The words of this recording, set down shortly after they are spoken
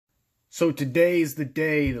So today is the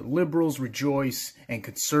day that liberals rejoice and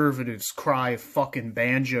conservatives cry a fucking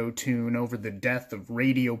banjo tune over the death of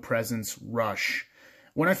radio presence Rush.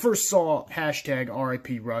 When I first saw hashtag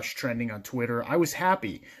RIP Rush trending on Twitter, I was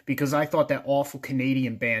happy because I thought that awful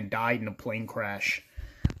Canadian band died in a plane crash.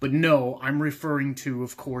 But no, I'm referring to,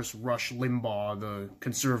 of course, Rush Limbaugh, the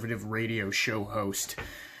conservative radio show host.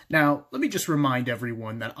 Now, let me just remind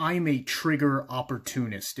everyone that I'm a trigger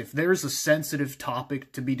opportunist. If there's a sensitive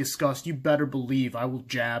topic to be discussed, you better believe I will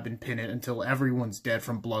jab and pin it until everyone's dead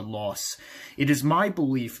from blood loss. It is my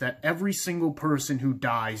belief that every single person who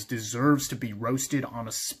dies deserves to be roasted on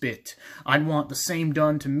a spit. I'd want the same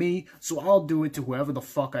done to me, so I'll do it to whoever the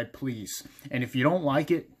fuck I please. And if you don't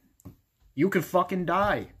like it, you can fucking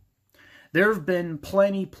die. There have been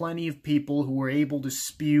plenty of people who were able to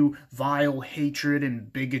spew vile hatred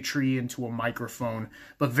and bigotry into a microphone,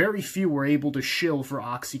 but very few were able to shill for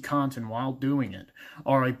OxyContin while doing it.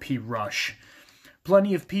 R.I.P. Rush.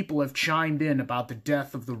 Plenty of people have chimed in about the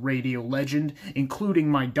death of the radio legend, including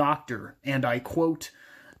my doctor, and I quote,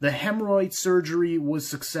 "The hemorrhoid surgery was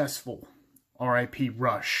successful. R.I.P.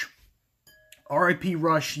 Rush." R.I.P.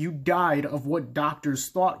 Rush, you died of what doctors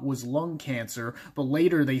thought was lung cancer, but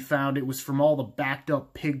later they found it was from all the backed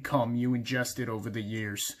up pig cum you ingested over the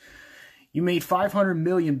years. You made $500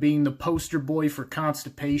 million being the poster boy for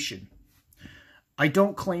constipation. I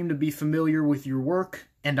don't claim to be familiar with your work,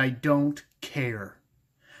 and I don't care.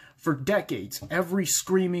 For decades, every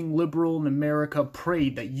screaming liberal in America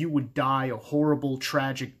prayed that you would die a horrible,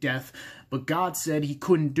 tragic death, but God said he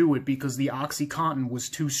couldn't do it because the OxyContin was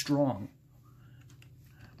too strong.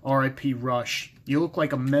 R.I.P. Rush, you look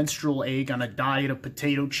like a menstrual egg on a diet of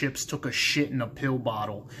potato chips took a shit in a pill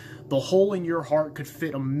bottle. The hole in your heart could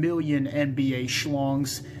fit 1,000,000 NBA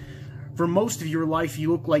schlongs. For most of your life,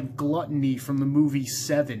 you look like Gluttony from the movie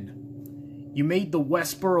Seven. You made the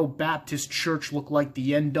Westboro Baptist Church look like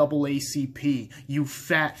the NAACP, you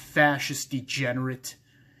fat fascist degenerate.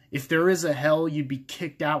 If there is a hell, you'd be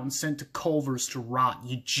kicked out and sent to Culver's to rot,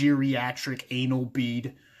 you geriatric anal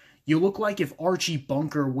bead. You look like if Archie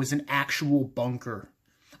Bunker was an actual bunker.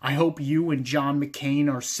 I hope you and John McCain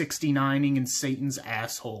are 69ing in Satan's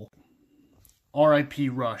asshole. R.I.P.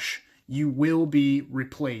 Rush, you will be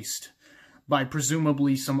replaced by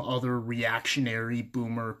presumably some other reactionary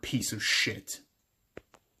boomer piece of shit.